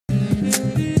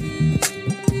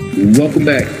Welcome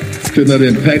back to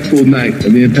another impactful night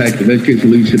of the Impact of Educational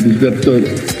Leadership. This is episode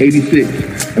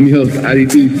 86. I'm your host,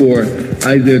 ID3 for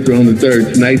Isaiah Throne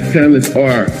III. Tonight's panelists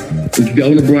are Ms.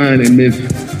 Delna Bryan and Ms.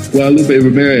 Guadalupe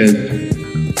Ramirez.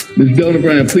 Ms. Delna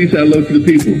Bryan, please say hello to the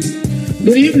people.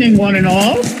 Good evening, one and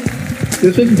all.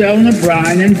 This is Delna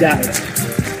Bryan in Dallas.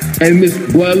 And Ms.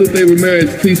 Guadalupe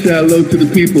Ramirez, please say hello to the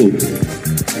people.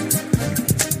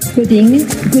 Good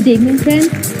evening,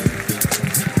 friends.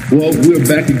 Well, we're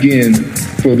back again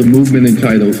for the movement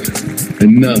entitled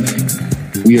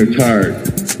Enough, We Are Tired,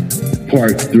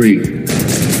 Part 3.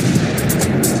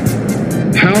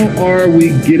 How are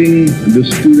we getting the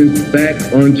students back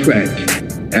on track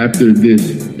after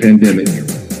this pandemic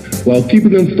while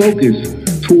keeping them focused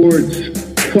towards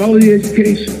quality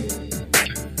education?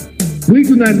 We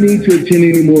do not need to attend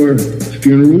any more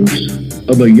funerals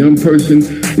of a young person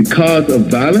because of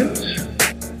violence.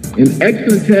 An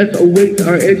excellent task awaits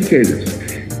our educators,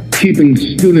 keeping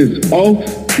students off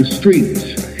the streets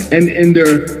and in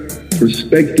their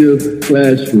respective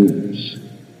classrooms.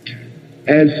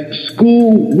 As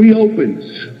school reopens,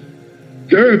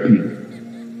 therapy,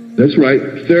 that's right,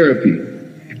 therapy,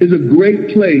 is a great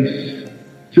place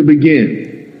to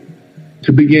begin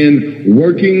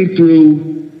working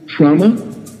through trauma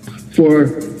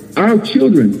for our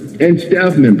children and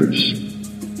staff members.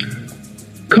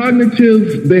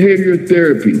 Cognitive behavior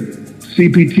therapy,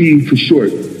 CBT for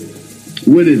short.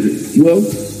 What is it? Well,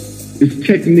 it's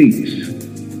techniques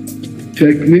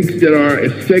that are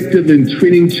effective in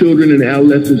treating children and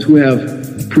adolescents who have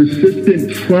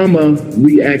persistent trauma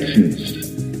reactions.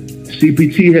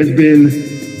 CBT has been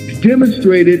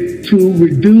demonstrated to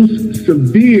reduce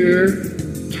severe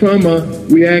trauma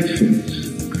reactions,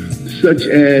 such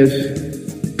as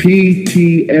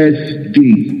PTSD,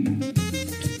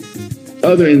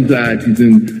 other anxieties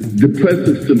and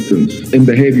depressive symptoms and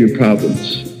behavior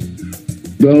problems.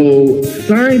 Though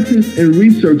scientists and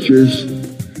researchers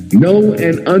know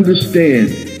and understand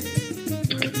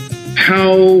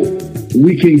how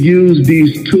we can use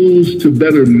these tools to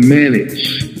better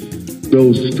manage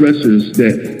those stressors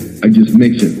that I just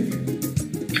mentioned.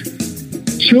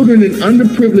 Children in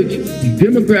underprivileged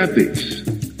demographics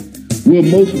will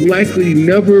most likely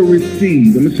never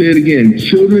receive, let me say it again,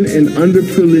 children in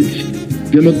underprivileged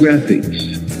demographics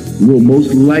will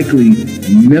most likely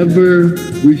never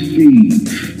receive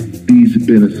these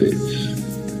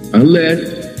benefits unless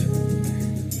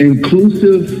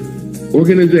inclusive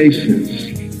organizations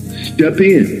step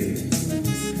in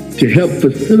to help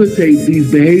facilitate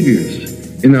these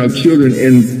behaviors in our children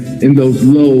in those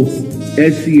low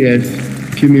SES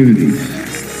communities.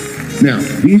 Now,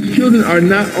 these children are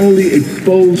not only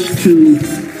exposed to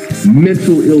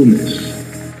mental illness,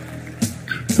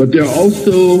 but they're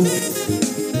also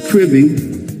privy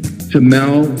to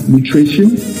malnutrition,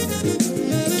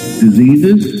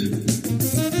 diseases,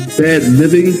 bad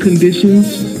living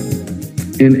conditions,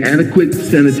 inadequate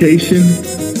sanitation,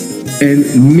 and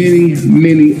many,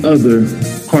 many other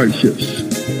hardships.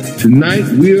 Tonight,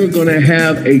 we are going to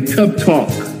have a tough talk,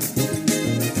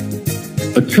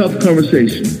 a tough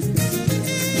conversation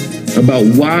about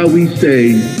why we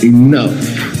say enough.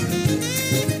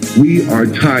 We are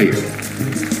tired.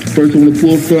 First, I want to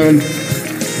pull from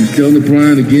Ms. Delna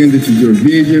Bryan. Again, this is your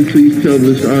vision. Please tell the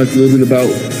listeners a little bit about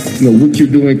what you're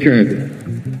doing currently.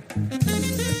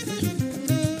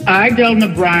 I, Delna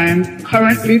Bryan,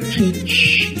 currently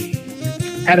teach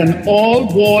at an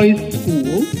all-boys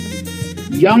school,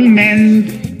 Young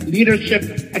Men's Leadership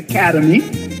Academy.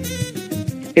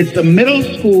 It's a middle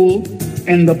school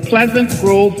in the Pleasant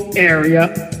Grove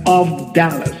area of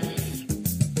Dallas.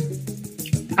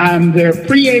 I'm their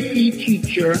pre-AP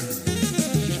teacher,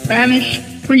 Spanish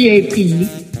pre-AP,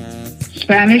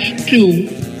 Spanish 2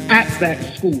 at that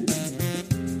school.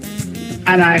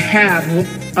 And I have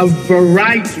a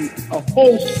variety, a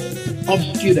host of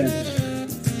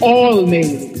students, all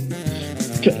male,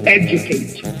 to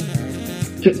educate,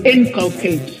 to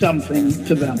inculcate something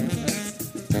to them.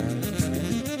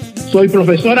 Soy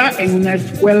profesora en una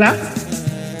escuela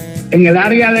en el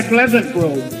área de Pleasant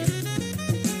Grove,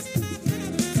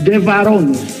 de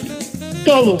varones,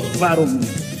 todos varones.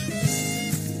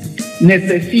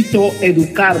 Necesito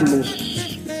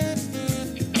educarlos.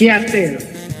 ¿Qué hacer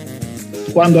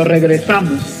cuando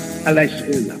regresamos a la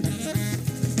escuela?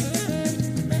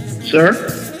 Sir?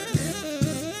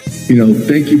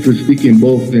 Thank you for speaking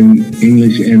both in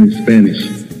English and in Spanish.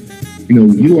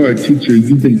 You are a teacher.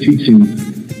 You've been teaching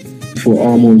for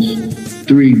almost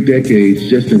 3 decades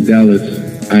just in Dallas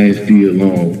ISD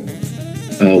alone.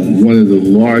 One of the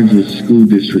largest school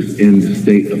districts in the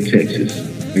state of Texas.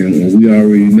 And we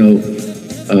already know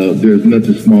there's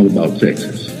nothing small about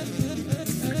Texas.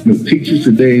 Teachers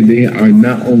today, they are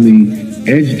not only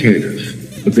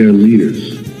educators, but they're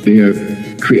leaders. They are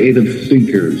creative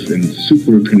thinkers and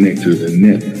super connectors and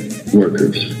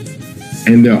networkers.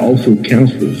 And they're also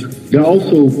counselors. They're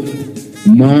also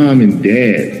mom and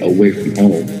dad away from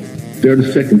home. They're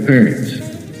the second parents.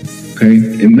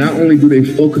 Okay? And not only do they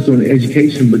focus on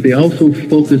education, but they also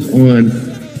focus on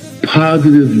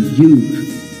positive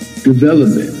youth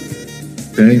development.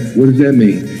 Okay? What does that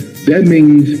mean? That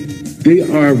means they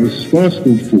are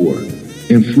responsible for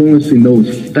influencing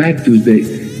those factors that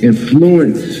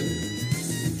influence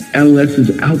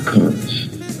adolescents' outcomes.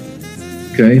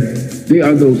 Okay? They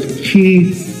are those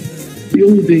key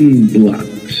building blocks.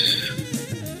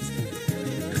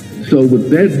 So with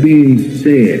that being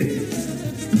said,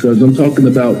 because I'm talking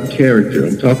about character,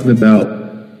 I'm talking about,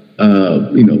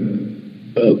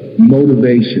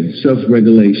 motivation,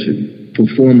 self-regulation,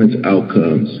 performance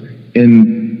outcomes,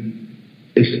 and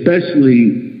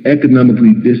especially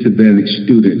economically disadvantaged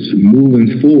students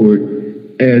moving forward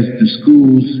as the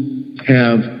schools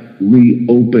have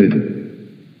reopened.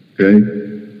 Okay?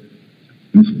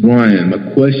 Ms. Bryan, my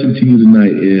question to you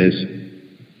tonight is,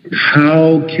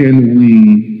 how can we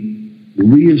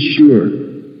reassure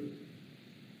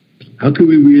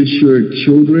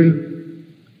children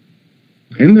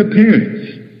and their parents?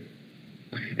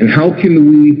 And how can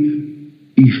we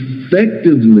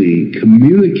effectively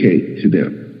communicate to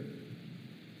them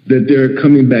that they're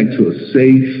coming back to a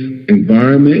safe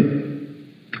environment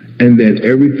and that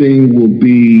everything will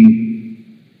be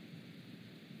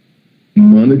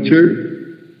monitored,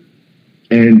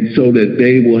 and so that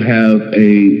they will have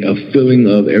a feeling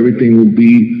of everything will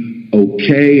be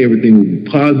okay, everything will be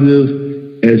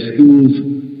positive as schools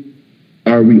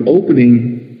are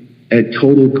reopening at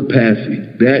total capacity?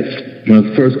 That's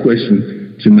my first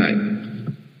question tonight.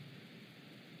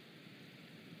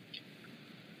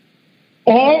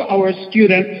 All our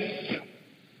students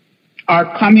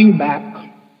are coming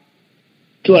back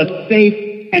to a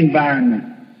safe environment.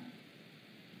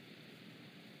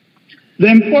 The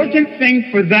important thing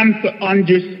for them to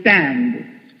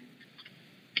understand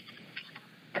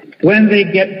when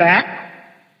they get back,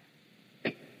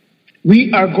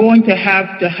 we are going to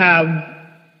have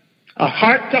a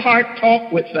heart-to-heart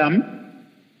talk with them,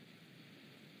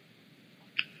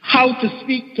 how to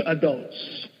speak to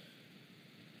adults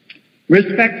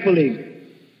respectfully,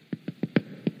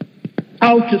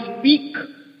 how to speak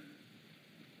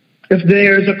if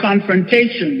there's a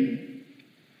confrontation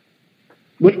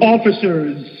with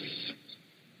officers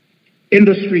in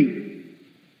the street.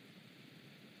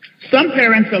 Some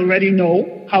parents already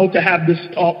know how to have this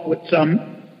talk with some,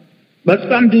 but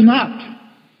some do not.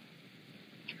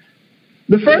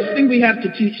 The first thing we have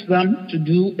to teach them to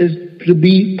do is to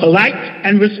be polite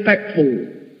and respectful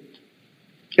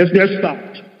if they're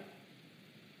stopped.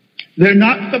 They're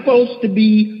not supposed to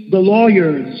be the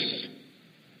lawyers,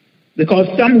 because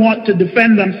some want to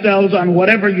defend themselves on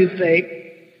whatever you say.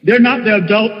 They're not the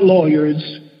adult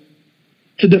lawyers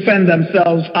to defend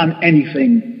themselves on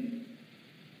anything.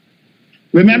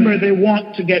 Remember, they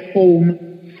want to get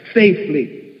home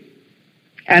safely.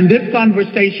 And this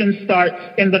conversation starts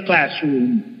in the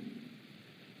classroom.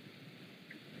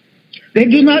 They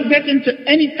do not get into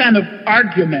any kind of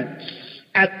arguments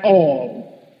at all.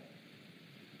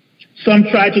 Some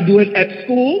try to do it at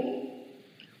school.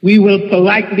 We will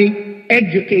politely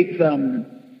educate them.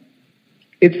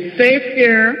 It's safe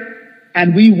here,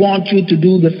 and we want you to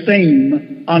do the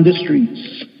same on the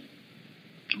streets.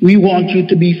 We want you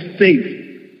to be safe.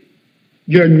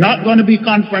 You're not going to be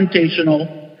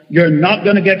confrontational. You're not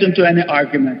going to get into any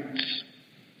arguments.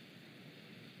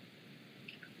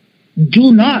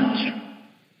 Do not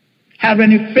have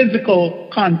any physical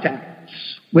contacts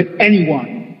with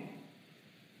anyone.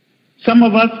 Some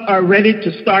of us are ready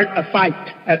to start a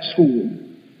fight at school.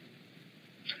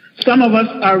 Some of us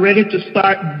are ready to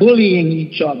start bullying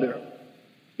each other.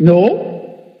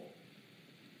 No.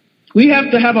 We have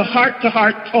to have a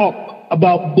heart-to-heart talk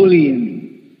about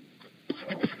bullying.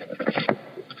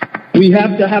 We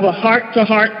have to have a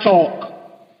heart-to-heart talk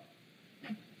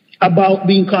about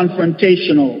being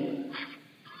confrontational.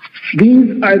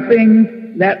 These are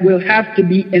things that will have to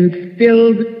be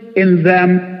instilled in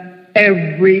them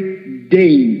every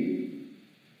day.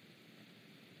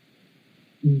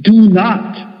 Do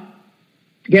not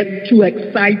get too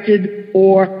excited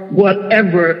or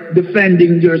whatever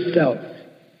defending yourself.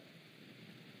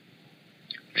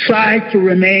 Try to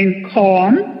remain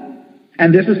calm.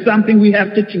 And this is something we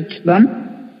have to teach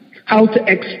them, how to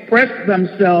express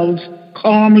themselves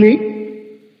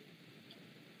calmly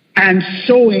and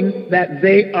showing that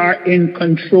they are in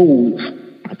control.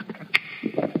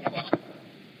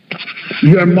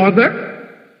 your mother,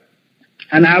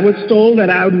 and I was told that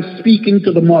I was speaking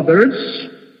to the mothers.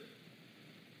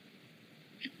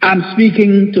 I'm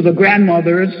speaking to the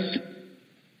grandmothers.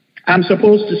 I'm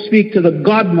supposed to speak to the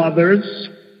godmothers,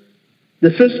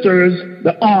 the sisters,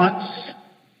 the aunts.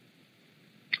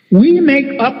 We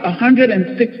make up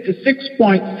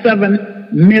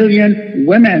 166.7 million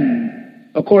women,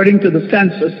 according to the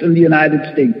census in the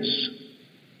United States.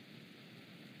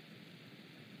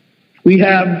 We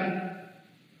have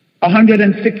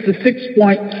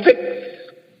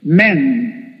 166.6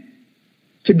 men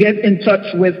to get in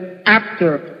touch with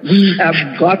after we have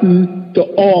gotten to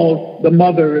all the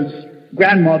mothers,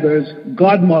 grandmothers,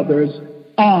 godmothers,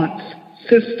 aunts,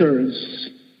 sisters,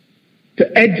 to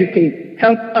educate,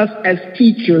 help us as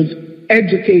teachers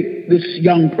educate this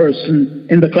young person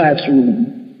in the classroom.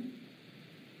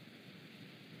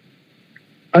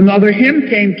 Another hymn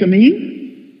came to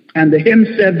me, and the hymn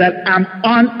said that I'm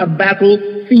on a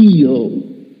battlefield.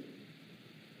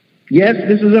 Yes,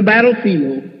 this is a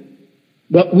battlefield,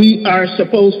 but we are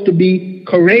supposed to be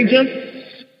courageous,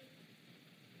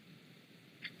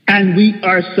 and we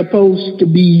are supposed to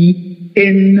be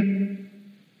in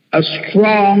a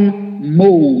strong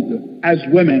mode as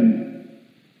women.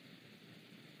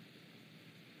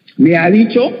 Me ha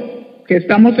dicho que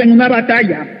estamos en una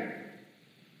batalla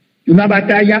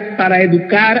para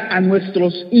educar a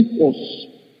nuestros hijos,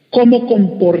 cómo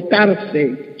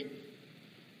comportarse.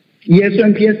 Y eso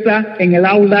empieza en el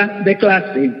aula de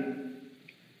clase.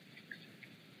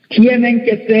 Tienen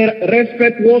que ser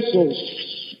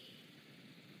respetuosos.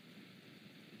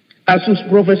 A sus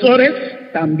profesores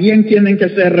también tienen que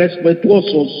ser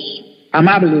respetuosos,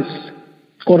 amables,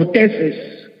 corteses,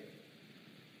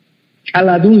 al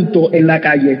adulto en la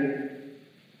calle.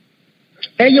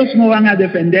 Ellos no van a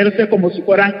defenderse como si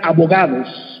fueran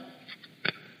abogados.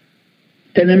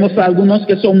 Tenemos algunos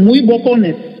que son muy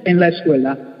bocones en la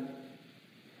escuela.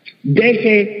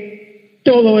 Deje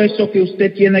todo eso que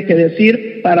usted tiene que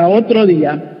decir para otro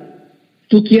día.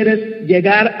 Tú quieres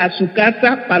llegar a su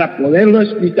casa para poderlo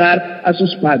explicar a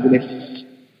sus padres.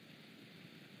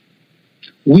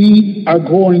 We are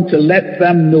going to let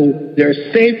them know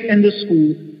they're safe in the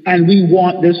school, and we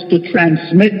want this to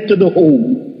transmit to the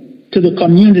home, to the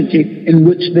community in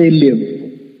which they live.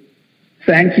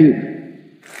 Thank you.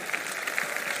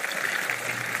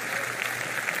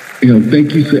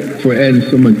 Thank you for adding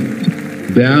so much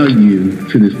value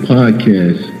to this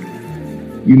podcast.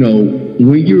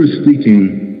 When you were speaking,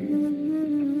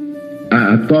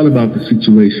 I thought about the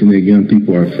situation that young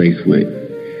people are faced with.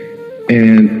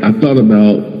 And I thought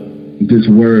about this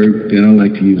word that I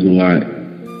like to use a lot,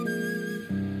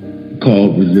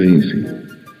 called resiliency.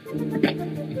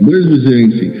 What is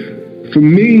resiliency? For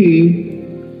me,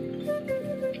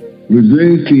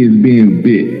 resiliency is being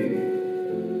bit.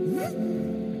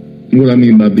 What I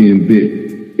mean by being bit.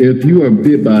 If you are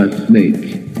bit by a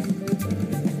snake,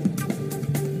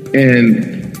 and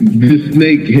this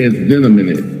snake has venom in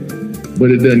it,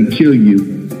 but it doesn't kill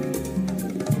you,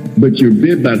 but you're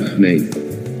bit by the snake,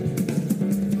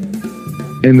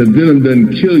 and the venom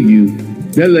doesn't kill you,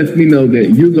 that lets me know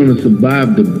that you're going to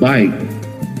survive the bite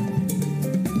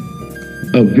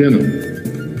of venom,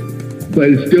 but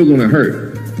it's still going to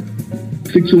hurt.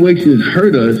 Situations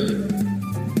hurt us,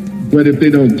 but if they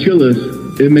don't kill us,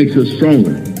 it makes us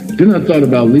stronger. Then I thought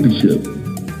about leadership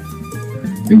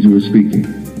as you were speaking.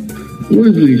 What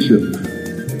is leadership?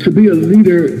 To be a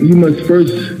leader, you must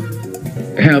first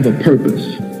have a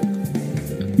purpose.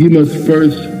 You must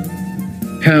first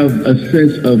have a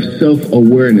sense of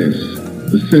self-awareness,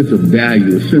 a sense of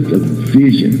value, a sense of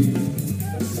vision.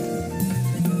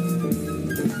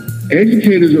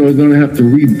 Educators are going to have to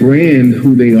rebrand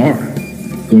who they are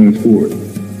going forward.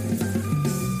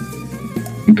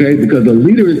 Okay? Because a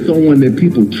leader is someone that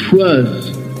people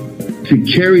trust to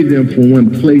carry them from one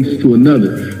place to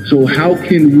another. So how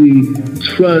can we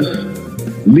trust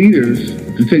leaders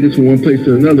to take us from one place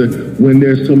to another when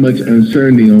there's so much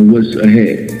uncertainty on what's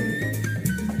ahead?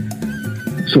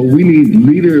 So we need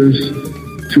leaders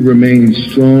to remain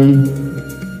strong,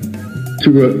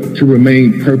 to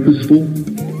remain purposeful,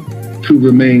 to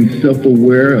remain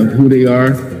self-aware of who they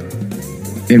are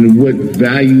and what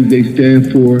values they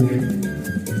stand for,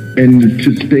 and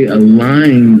to stay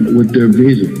aligned with their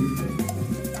vision.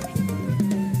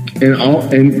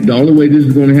 And the only way this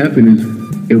is going to happen is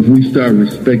if we start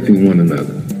respecting one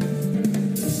another.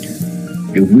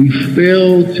 If we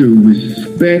fail to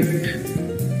respect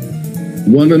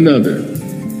one another,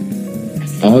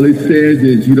 all it says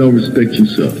is you don't respect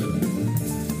yourself.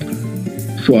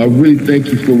 So I really thank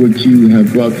you for what you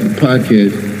have brought to the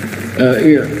podcast.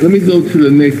 Let me go to the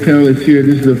next panelist here.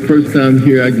 This is the first time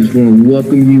here. I just want to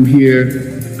welcome you here.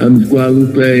 Ms.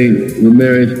 Guadalupe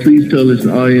Ramirez. Please tell this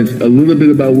audience a little bit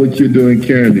about what you're doing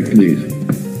currently, please.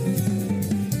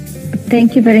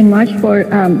 Thank you very much for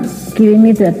giving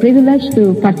me the privilege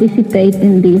to participate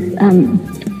in this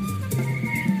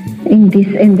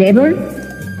endeavor.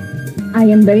 I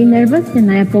am very nervous and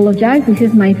I apologize. This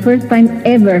is my first time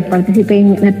ever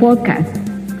participating in a podcast.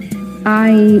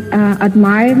 I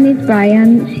admire Ms.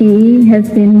 Bryan. She has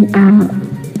been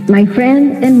my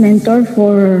friend and mentor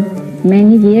for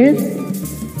many years,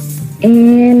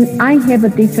 and I have a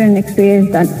different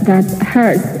experience that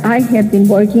hers. I have been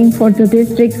working for the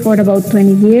district for about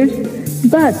 20 years,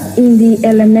 but in the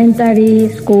elementary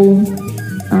school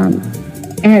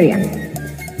area.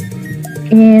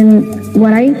 And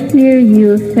what I hear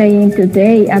you saying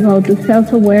today about the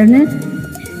self-awareness,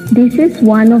 this is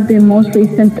one of the most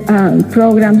recent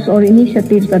programs or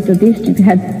initiatives that the district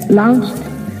has launched.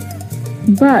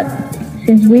 But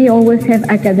since we always have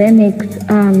academics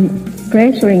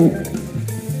pressuring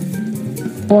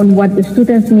on what the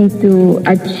students need to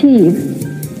achieve,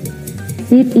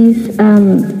 it is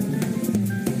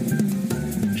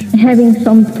having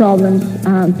some problems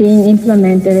being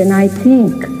implemented, and I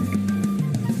think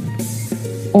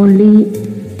only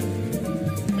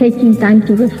taking time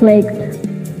to reflect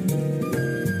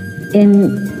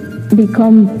and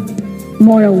become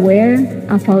more aware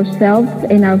of ourselves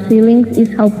and our feelings is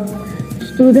how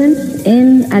students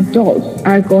and adults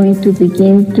are going to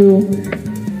begin to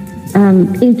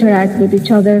interact with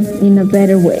each other in a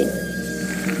better way.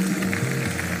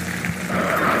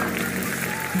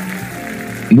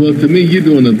 Well, to me, you're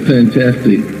doing a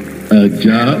fantastic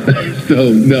job.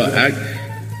 So, no,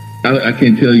 I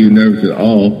can't tell you're nervous at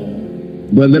all.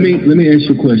 But let me ask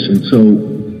you a question. So,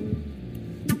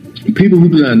 people who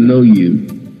do not know you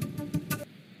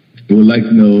would like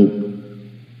to know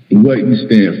what you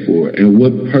stand for and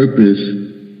what purpose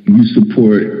you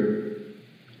support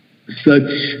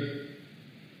such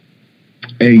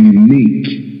a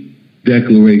unique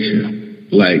declaration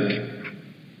like,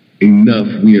 enough,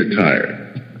 we are tired.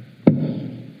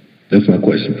 That's my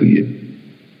question for you.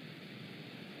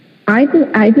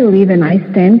 I believe and I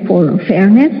stand for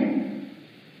fairness,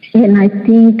 and I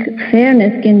think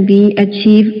fairness can be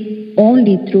achieved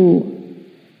only through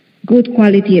good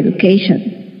quality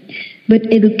education.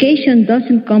 But education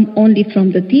doesn't come only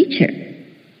from the teacher.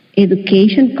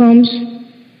 Education comes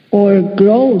or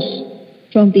grows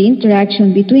from the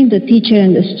interaction between the teacher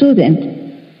and the student.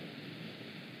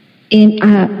 And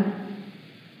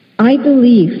I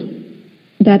believe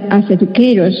that as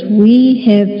educators, we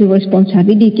have the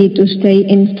responsibility to stay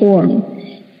informed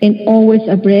and always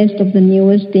abreast of the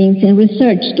newest things and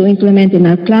research to implement in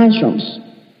our classrooms.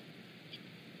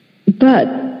 But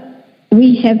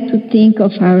we have to think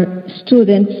of our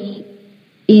students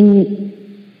in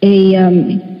a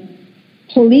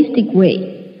holistic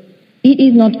way. It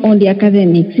is not only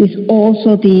academics, it's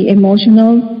also the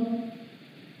emotional,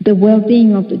 the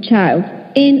well-being of the child,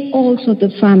 and also the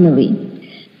family.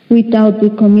 Without the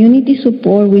community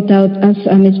support, without, as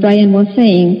Ms. Bryan was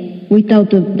saying, without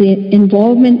the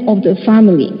involvement of the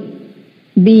family,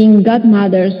 being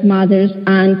godmothers, mothers,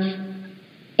 aunts,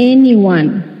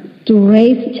 anyone, to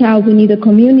raise a child, we need a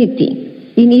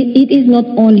community. It is not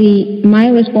only my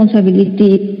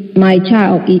responsibility, my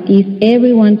child, it is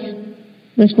everyone's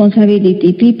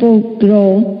responsibility. People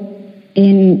grow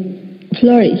and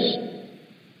flourish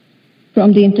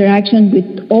from the interaction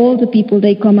with all the people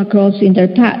they come across in their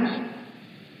paths.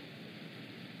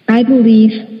 I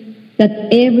believe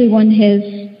that everyone has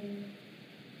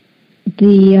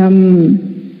the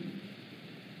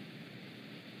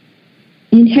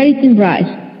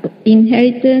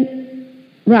inherent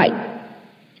right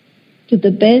to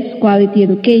the best quality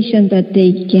education that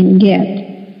they can get.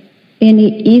 And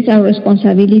it is our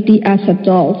responsibility as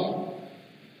adults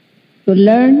to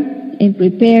learn and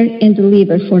prepare and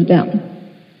deliver for them.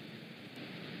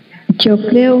 Yo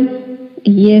creo,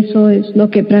 y eso es lo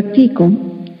que practico,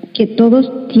 que todos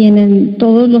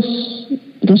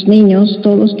los niños,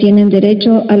 todos tienen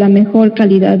derecho a la mejor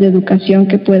calidad de educación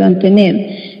que puedan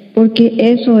tener, porque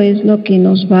eso es lo que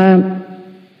nos va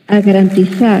a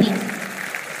garantizar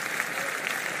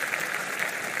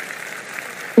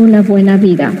una buena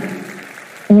vida,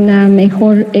 una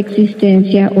mejor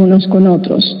existencia unos con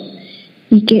otros.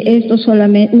 Y que esto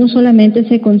no solamente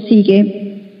se consigue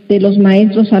de los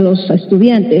maestros a los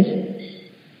estudiantes,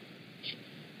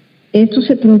 esto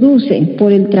se produce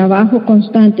por el trabajo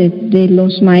constante de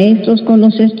los maestros con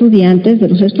los estudiantes, de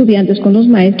los estudiantes con los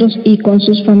maestros y con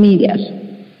sus familias.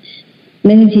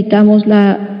 Necesitamos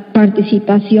la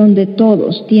participación de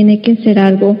todos, tiene que ser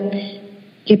algo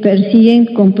que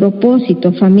persiguen con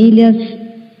propósito familias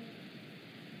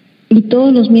y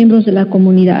todos los miembros de la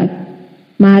comunidad,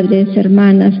 madres,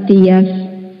 hermanas, tías,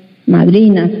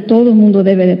 madrinas, todo el mundo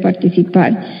debe de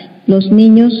participar. Los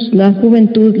niños, la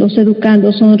juventud, los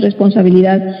educandos son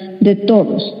responsabilidad de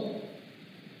todos.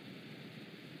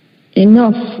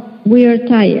 Enough, we are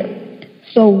tired,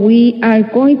 so we are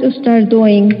going to start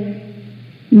doing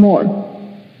more.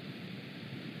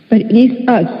 But it is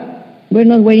us. We're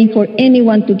not waiting for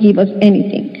anyone to give us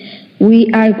anything.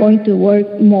 We are going to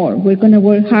work more. We're going to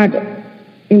work harder.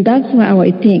 And that's how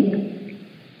I think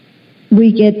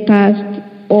we get past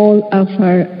all of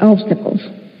our obstacles.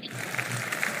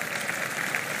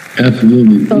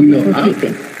 Absolutely.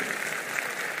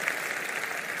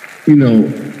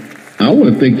 I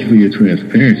want to thank you for your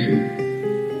transparency.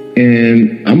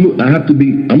 And I'm going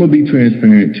to be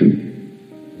transparent too.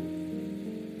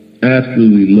 I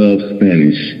absolutely love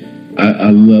Spanish.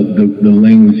 I love the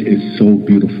language is so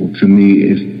beautiful. To me,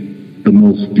 it's the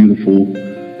most beautiful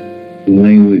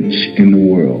language in the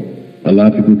world. A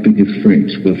lot of people think it's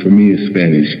French, but for me, it's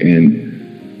Spanish. And,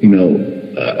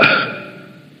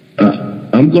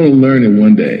 I'm going to learn it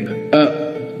one day.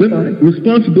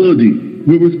 Responsibility.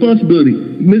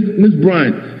 Ms.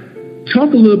 Bryant,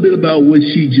 talk a little bit about what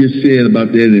she just said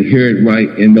about that inherent right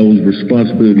and those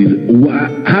responsibilities.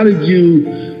 How did you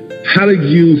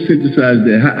synthesize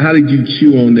that? How did you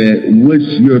chew on that?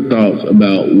 What's your thoughts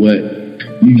about what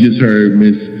you just heard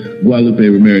Ms. Guadalupe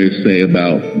Ramirez say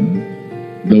about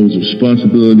those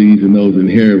responsibilities and those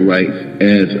inherent rights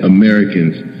as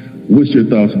Americans? What's your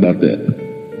thoughts about that?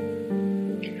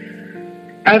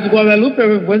 As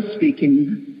Guadalupe was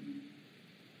speaking,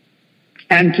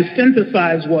 and to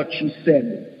synthesize what she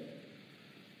said,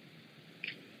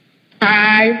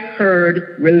 I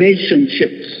heard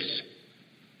relationships.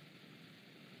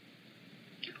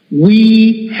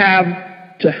 We have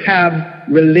to have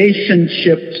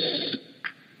relationships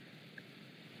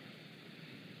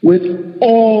with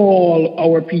all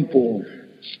our people.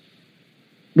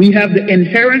 We have the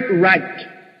inherent right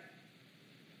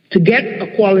to get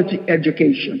a quality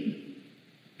education.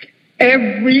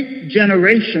 Every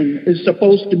generation is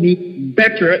supposed to be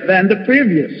better than the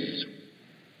previous.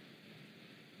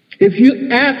 If you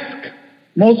ask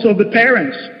most of the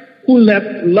parents who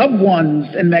left loved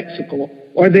ones in Mexico,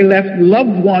 or they left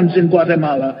loved ones in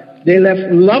Guatemala, they left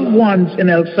loved ones in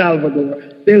El Salvador,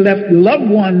 they left loved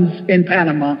ones in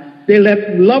Panama, they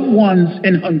left loved ones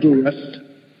in Honduras,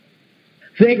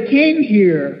 they came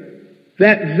here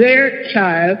that their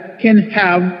child can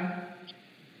have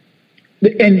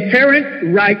the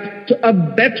inherent right to a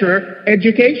better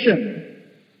education.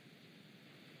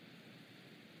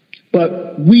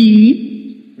 But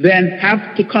we then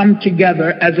have to come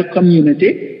together as a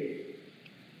community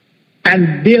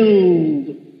and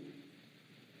build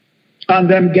on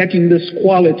them getting this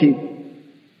quality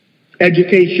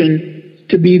education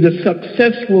to be the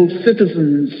successful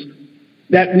citizens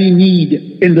that we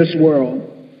need in this world.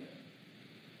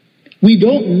 We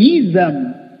don't need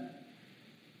them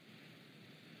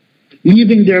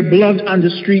leaving their blood on the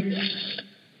streets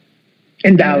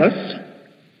in Dallas.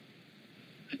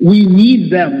 We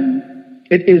need them.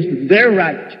 It is their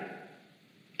right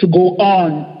to go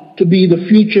on to be the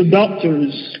future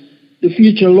doctors, the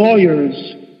future lawyers,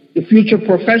 the future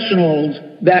professionals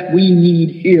that we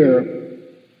need here.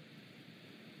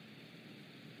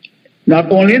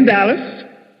 Not only in Dallas,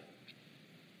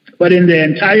 but in the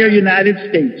entire United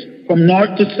States. From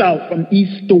north to south, from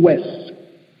east to west.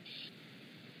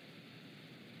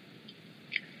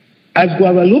 As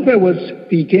Guadalupe was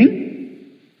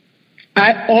speaking,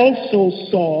 I also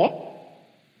saw,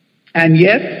 and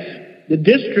yes, the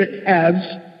district has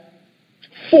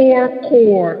 4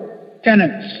 core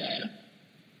tenets.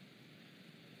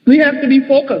 We have to be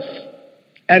focused.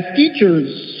 As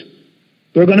teachers,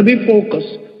 we're going to be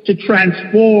focused to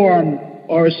transform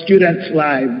our students'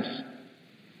 lives.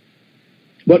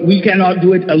 But we cannot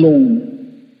do it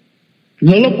alone.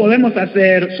 No lo podemos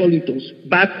hacer solitos.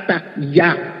 Basta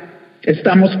ya.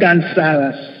 Estamos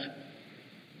cansadas.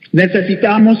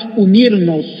 Necesitamos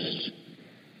unirnos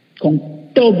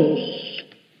con todos.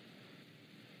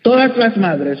 Todas las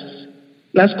madres,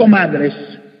 las comadres,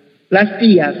 las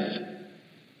tías,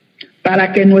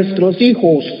 para que nuestros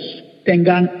hijos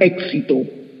tengan éxito.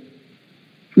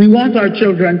 We want our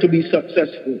children to be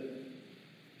successful.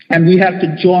 And we have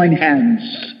to join hands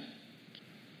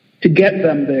to get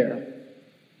them there.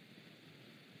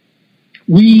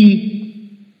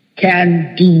 We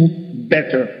can do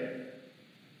better.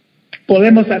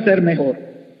 Podemos hacer mejor.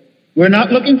 We're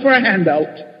not looking for a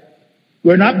handout.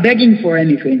 We're not begging for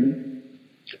anything.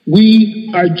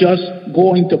 We are just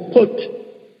going to put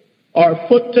our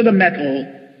foot to the metal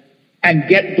and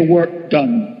get the work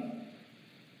done.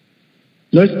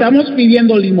 No estamos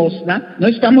pidiendo limosna, no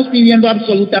estamos pidiendo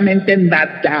absolutamente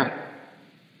nada.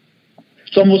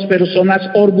 Somos personas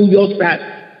orgullosas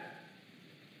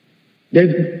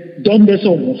de donde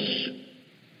somos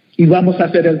y vamos a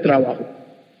hacer el trabajo.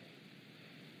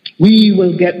 We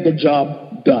will get the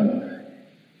job done.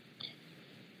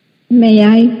 May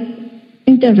I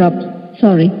interrupt?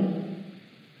 Sorry.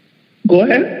 Go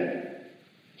ahead.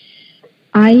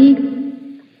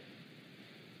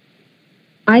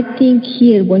 I think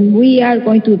here when we are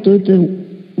going to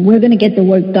we're going to get the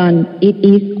work done, it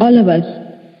is all of us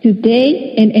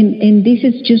today, and this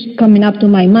is just coming up to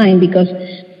my mind because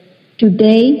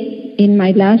today in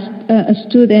my last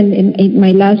in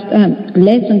my last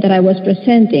lesson that I was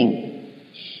presenting,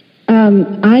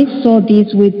 I saw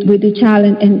this with the child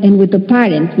and with the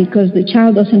parents because the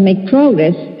child doesn't make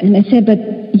progress. And I said, but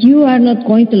you are not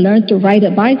going to learn to ride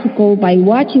a bicycle by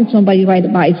watching somebody ride a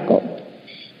bicycle.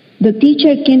 The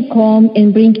teacher can come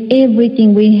and bring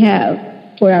everything we have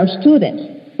for our students,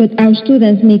 but our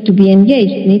students need to be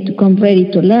engaged, need to come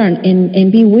ready to learn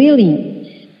and be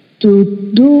willing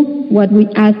to do what we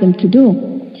ask them to do.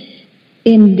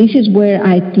 And this is where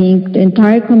I think the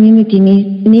entire community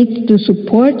needs to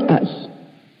support us.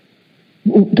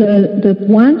 The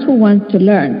ones who want to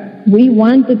learn, we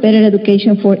want the better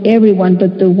education for everyone,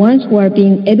 but the ones who are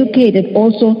being educated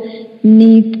also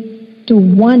need to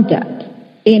want that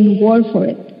and work for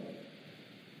it.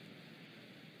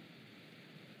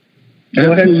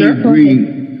 Absolutely agree.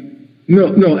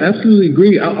 No, absolutely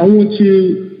agree. I want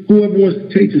you, whoever wants to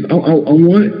take this, I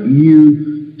want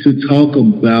you to talk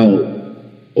about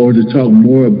or to talk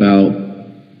more about,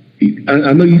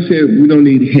 I know you said we don't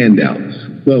need handouts,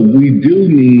 but we do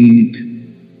need,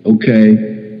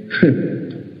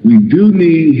 we do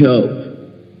need help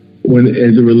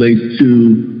as it relates to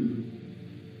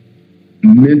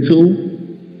mental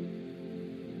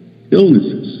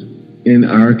illnesses in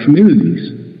our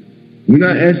communities. We're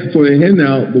not asking for a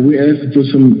handout, but we're asking for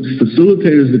some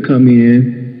facilitators to come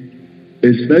in,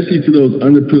 especially to those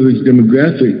underprivileged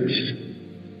demographics,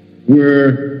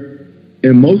 where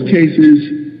in most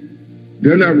cases,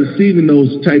 they're not receiving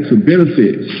those types of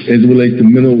benefits as it relates to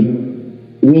mental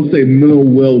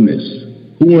wellness.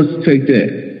 Who wants to take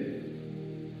that?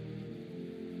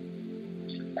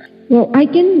 Well, I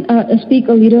can speak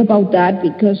a little about that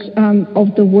because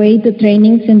of the way the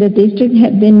trainings in the district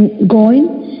have been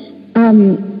going.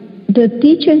 The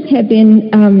teachers have been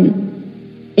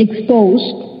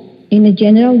exposed in a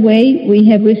general way. We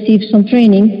have received some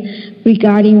training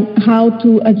regarding how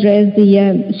to address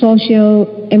the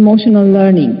social-emotional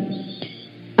learning.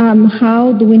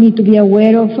 How do we need to be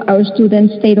aware of our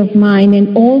students' state of mind,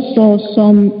 and also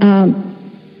some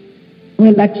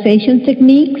relaxation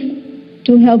techniques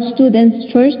to help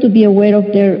students first to be aware of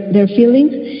their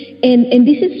feelings. And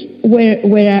this is where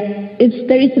there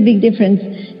is a big difference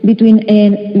between,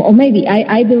 or maybe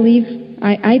I believe,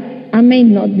 I may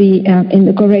not be in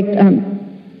the correct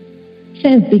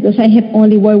sense because I have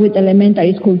only worked with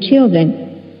elementary school children.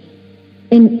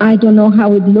 And I don't know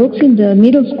how it looks in the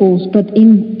middle schools, but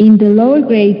in the lower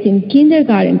grades, in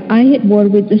kindergarten, I had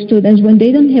worked with the students when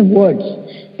they don't have words.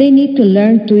 They need to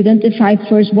learn to identify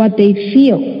first what they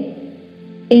feel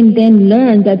and then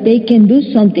learn that they can do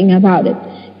something about it.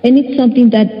 And it's something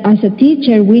that as a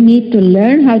teacher, we need to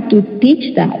learn how to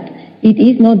teach that. It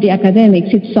is not the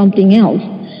academics, it's something else.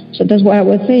 So that's why I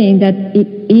was saying that it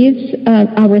is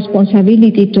our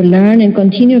responsibility to learn and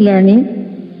continue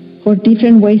learning for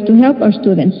different ways to help our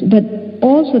students. But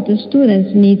also the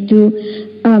students need to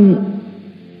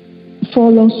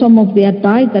follow some of the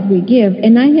advice that we give.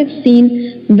 And I have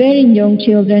seen very young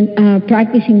children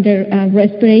practicing their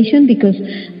respiration because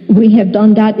we have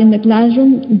done that in the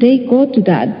classroom. They go to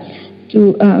that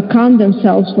to calm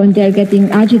themselves when they're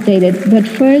getting agitated. But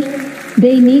first,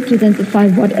 they need to identify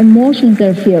what emotions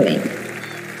they're feeling.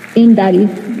 And that is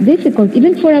difficult,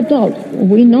 even for adults.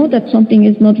 We know that something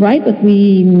is not right, but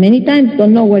we many times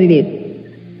don't know what it is.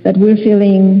 That we're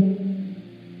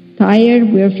feeling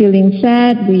tired, we're feeling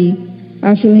sad, we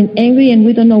are feeling angry, and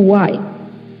we don't know why.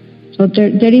 So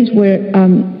there is where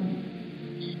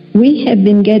we have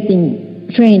been getting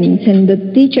trainings, and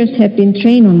the teachers have been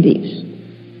trained on this.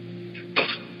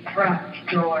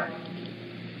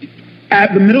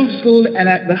 At the middle school and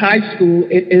at the high school,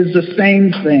 it is the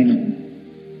same thing.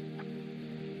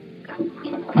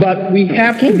 But we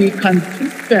have to be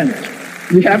consistent.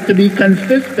 We have to be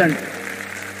consistent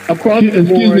across the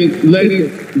board. Excuse me,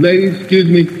 ladies, excuse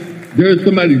me. There's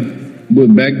somebody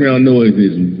but background noise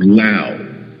is loud.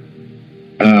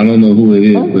 I don't know who it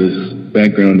is, but it's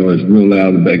background noise, real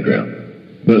loud in the background.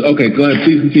 But okay, go ahead.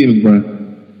 Please continue, Ms. Bryant.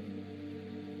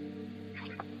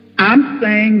 I'm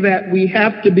saying that we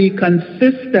have to be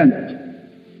consistent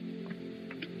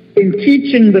in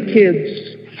teaching the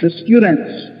kids, the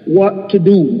students, what to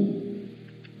do.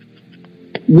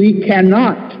 We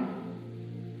cannot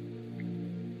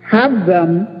have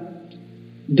them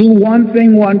do one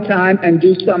thing one time and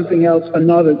do something else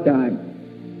another time.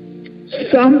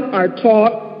 Some are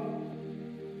taught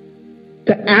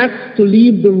to ask to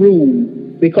leave the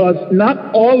room because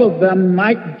not all of them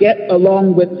might get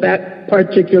along with that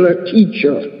particular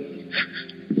teacher.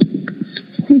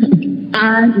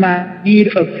 I might need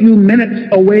a few minutes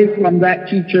away from that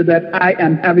teacher that I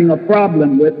am having a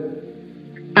problem with.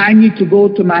 I need to go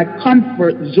to my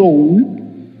comfort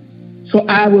zone, so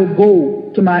I will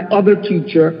go to my other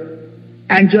teacher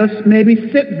and just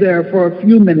maybe sit there for a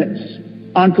few minutes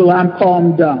until I'm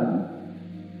calmed down.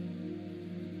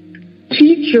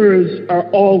 Teachers are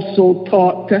also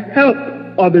taught to help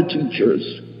other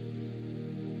teachers.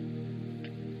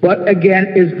 But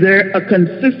again, is there a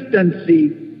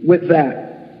consistency with that?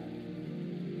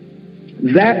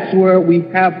 That's where we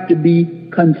have to be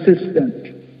consistent.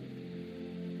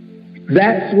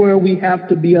 That's where we have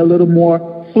to be a little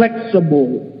more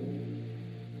flexible.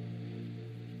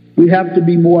 We have to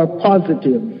be more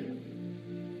positive.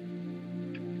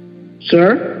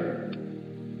 Sir?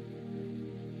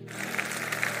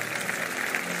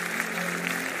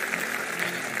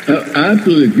 I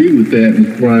absolutely agree with that,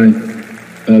 Ms. Bryant,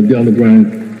 Delta Bryant.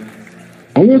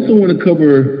 I also want to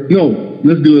cover,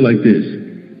 let's do it like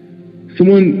this.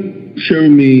 Someone share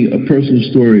with me a personal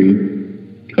story,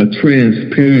 a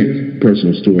transparent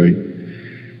personal story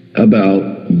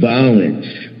about violence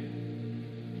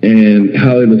and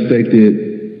how it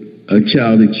affected a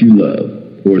child that you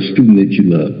love or a student that you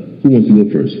love. Who wants to go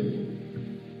first?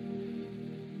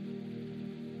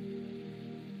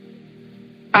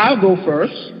 I'll go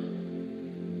first.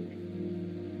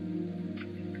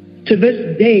 To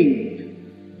this day,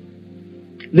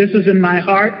 this is in my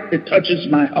heart. It touches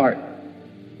my heart.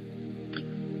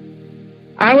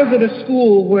 I was at a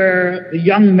school where the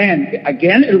young men,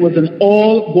 again, it was an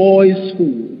all-boys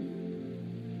school.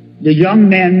 The young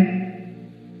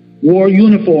men wore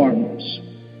uniforms.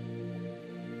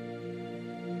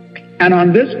 And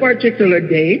on this particular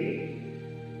day,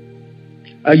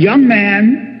 a young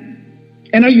man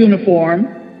in a uniform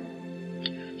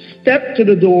stepped to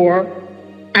the door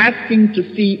asking to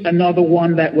see another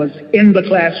one that was in the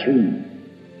classroom.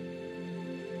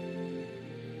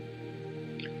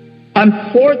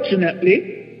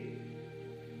 Unfortunately,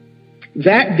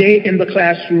 that day in the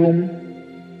classroom,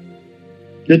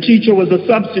 the teacher was a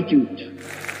substitute.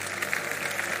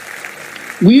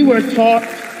 We were taught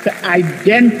to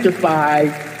identify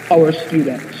our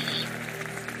students.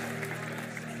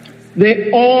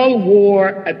 They all wore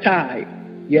a tie.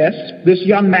 Yes, this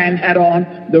young man had on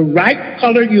the right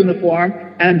colored uniform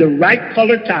and the right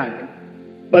colored tie,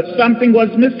 but something was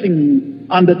missing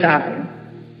on the tie.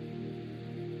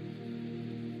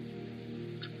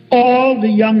 All the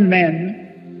young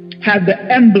men had the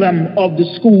emblem of the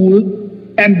school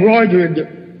embroidered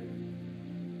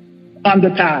on the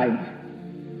tie.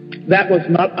 That was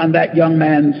not on that young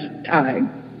man's tie.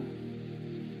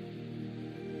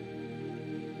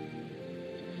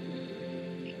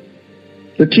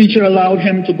 The teacher allowed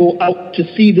him to go out to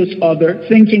see this other,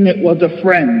 thinking it was a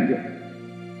friend.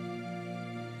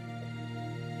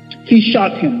 He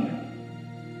shot him.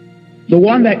 The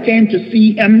one that came to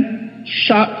see him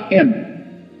shot him.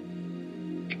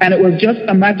 And it was just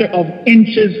a matter of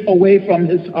inches away from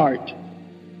his heart.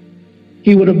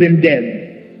 He would have been dead.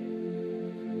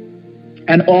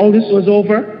 And all this was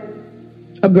over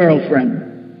a girlfriend.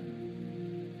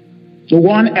 The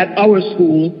one at our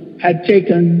school had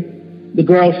taken the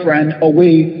girlfriend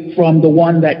away from the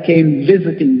one that came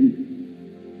visiting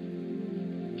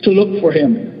to look for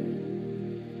him.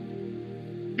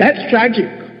 That's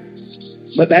tragic,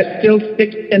 but that still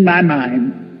sticks in my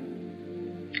mind.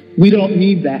 We don't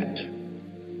need that.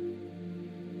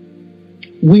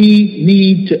 We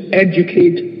need to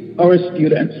educate our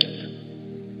students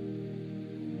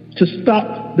to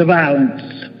stop the violence,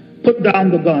 put down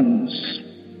the guns.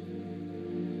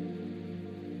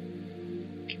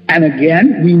 And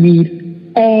again, we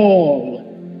need all.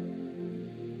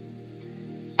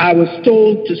 I was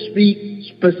told to speak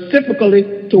specifically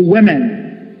to women.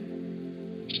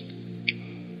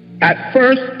 At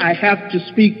first, I have to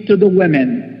speak to the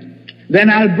women. Then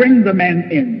I'll bring the men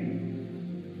in.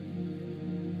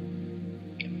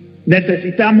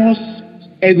 Necesitamos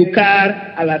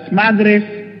educar a las madres,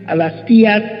 a las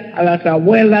tías, a las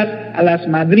abuelas, a las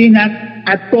madrinas,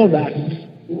 a todas.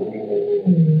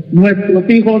 Nuestros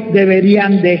hijos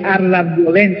deberían dejar la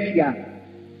violencia.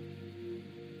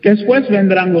 Después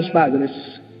vendrán los padres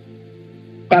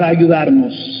para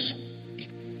ayudarnos.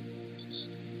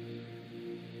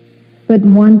 But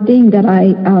one thing that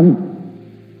I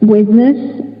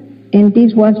witnessed, and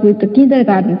this was with the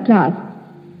kindergarten class,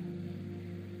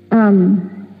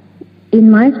 in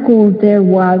my school there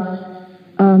was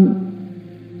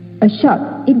a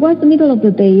shot. It was the middle of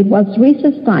the day. It was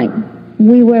recess time.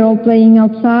 We were all playing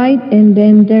outside, and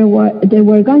then there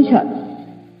were gunshots.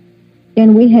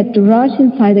 And we had to rush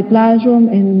inside the classroom,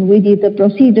 and we did the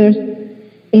procedures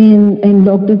and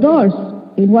lock the doors.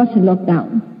 It was a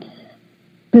lockdown.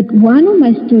 But one of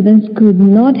my students could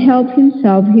not help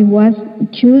himself. He was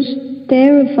just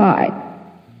terrified.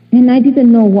 And I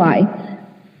didn't know why.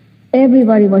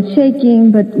 Everybody was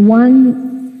shaking, but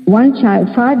one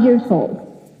child, 5 years old,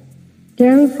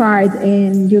 terrified,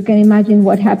 and you can imagine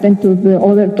what happened to the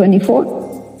other 24.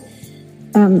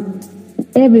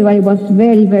 Everybody was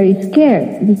very, very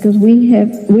scared because we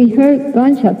heard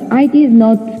gunshots. I did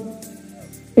not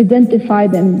identify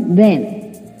them then.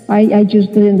 I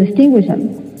just didn't distinguish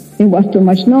them. It was too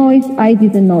much noise. I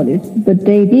didn't notice, but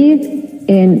they did,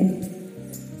 and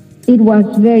it was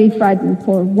very frightening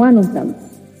for one of them.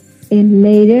 And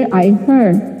later I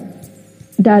heard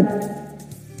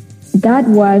that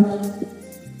was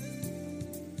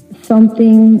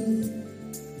something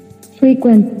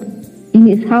frequent in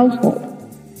his household,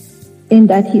 and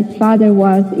that his father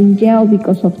was in jail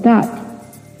because of that.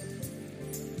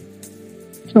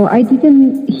 So I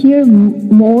didn't hear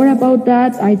more about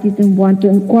that. I didn't want to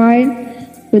inquire,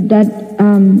 but that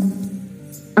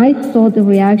I saw the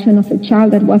reaction of a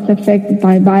child that was affected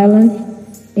by violence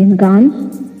and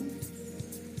guns,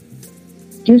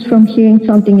 just from hearing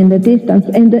something in the distance.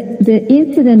 And the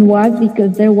incident was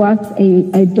because there was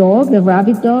a dog, a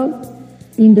rabid dog,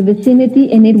 in the vicinity,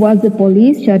 and it was the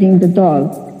police shooting the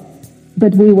dog.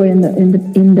 But we were in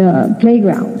the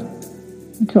playground.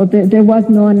 So there was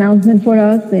no announcement for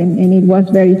us, and it was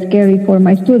very scary for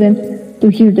my students to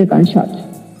hear the gunshots.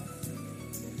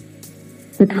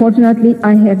 But fortunately,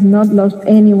 I have not lost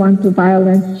anyone to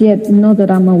violence yet, not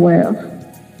that I'm aware of.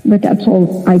 But that's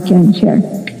all I can share.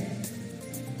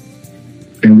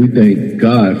 And we thank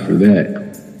God for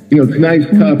that. You know, tonight's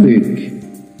topic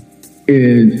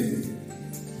is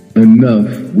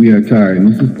Enough, We Are Tired. And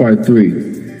this is part 3.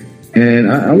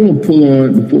 And I want to pull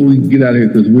on, before we get out of here,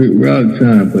 because we're out of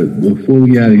time, but before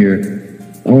we get out of here,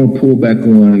 I want to pull back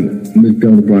on Ms.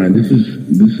 Donna Bryant. This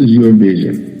is your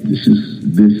vision. This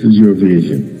is your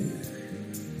vision.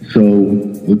 So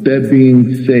with that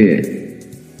being said,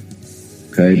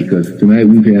 okay, because tonight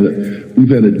we've had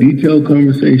a detailed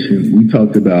conversation. We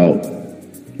talked about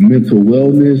mental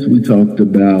wellness. We talked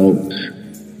about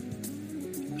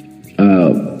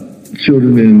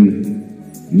children in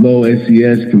low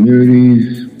SES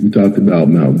communities. We talked about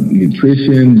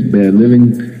malnutrition, bad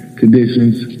living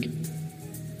conditions.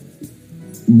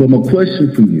 But my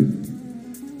question for you,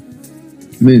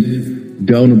 Ms.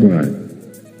 Donna Bryant,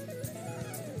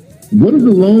 what is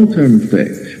the long-term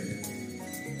effect?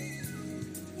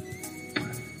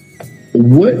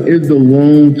 What is the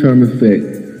long-term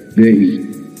effect that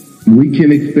we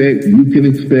can expect, you can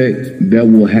expect, that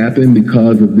will happen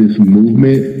because of this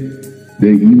movement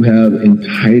that you have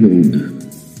entitled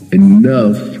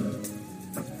Enough,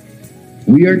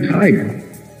 We Are Tired?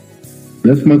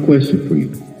 That's my question for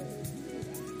you.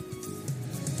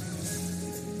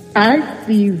 I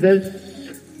see this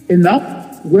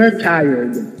enough, we're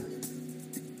tired.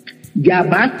 Ya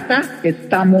basta,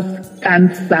 estamos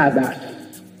cansadas.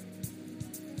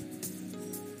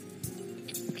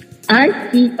 I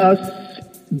see us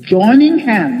joining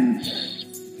hands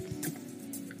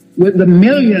with the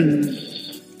millions.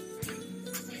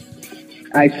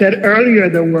 I said earlier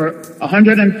there were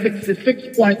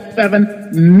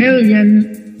 166.7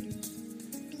 million,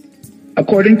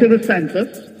 according to the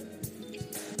census.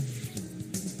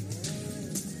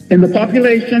 In the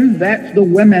population, that's the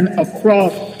women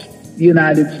across the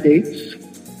United States.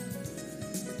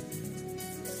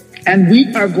 And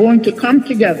we are going to come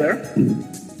together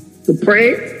to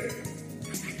pray.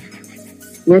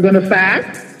 We're going to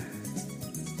fast.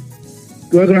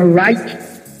 We're going to write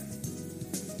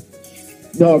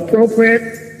the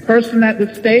appropriate person at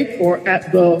the state or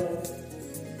at the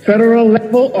federal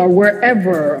level or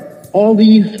wherever all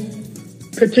these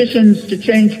petitions to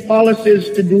change policies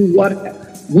to do what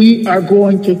we are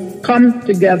going to come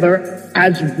together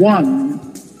as one,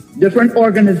 different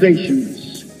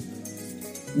organizations,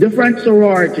 different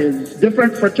sororities,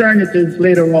 different fraternities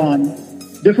later on,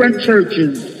 different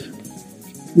churches,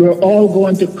 we're all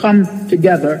going to come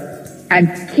together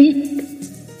and keep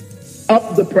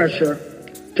up the pressure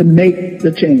to make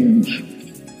the change.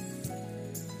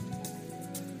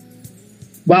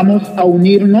 Vamos a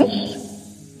unirnos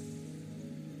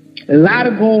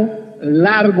largo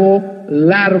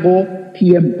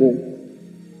tiempo.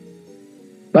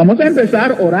 Vamos a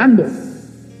empezar orando.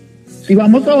 Si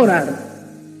vamos a orar,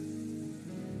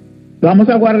 vamos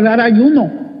a guardar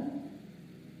ayuno.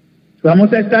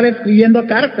 Vamos a estar escribiendo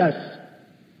cartas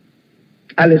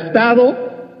al Estado,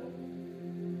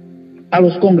 a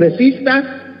los congresistas,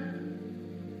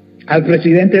 al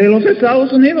presidente de los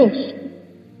Estados Unidos.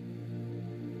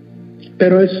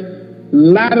 Pero es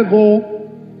largo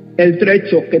el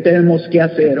trecho que tenemos que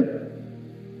hacer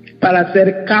para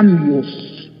hacer cambios.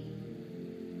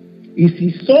 Y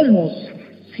si somos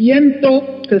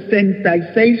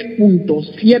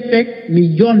 166.7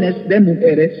 millones de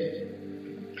mujeres,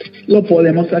 lo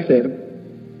podemos hacer.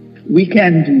 We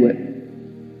can do it.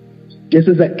 This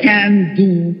is a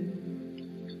can-do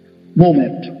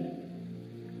moment.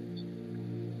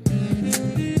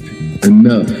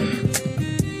 Enough.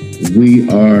 We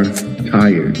are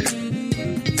tired.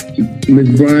 Ms.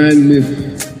 Bryan, Ms.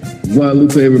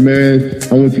 Guadalupe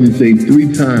Ramirez, I want you to say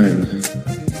 3 times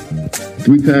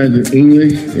in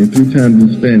English and 3 times in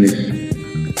Spanish.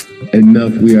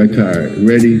 Enough, we are tired.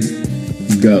 Ready?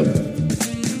 Go.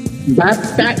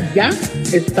 Basta ya,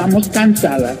 estamos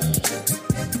cansadas.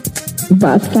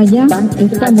 Basta ya,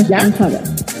 estamos cansadas.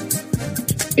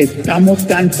 Estamos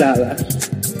cansadas.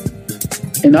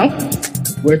 Enough,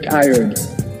 we're tired.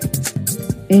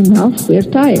 Enough, we're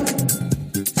tired.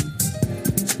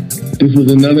 This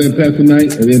was another Impactful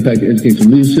Night of Impact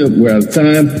Education Leadership. We're out of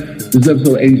time. This is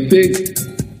episode 86.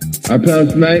 Our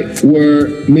panelists tonight were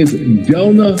Ms.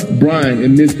 Delna Bryan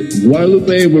and Ms.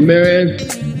 Guadalupe Ramirez.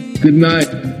 Good night.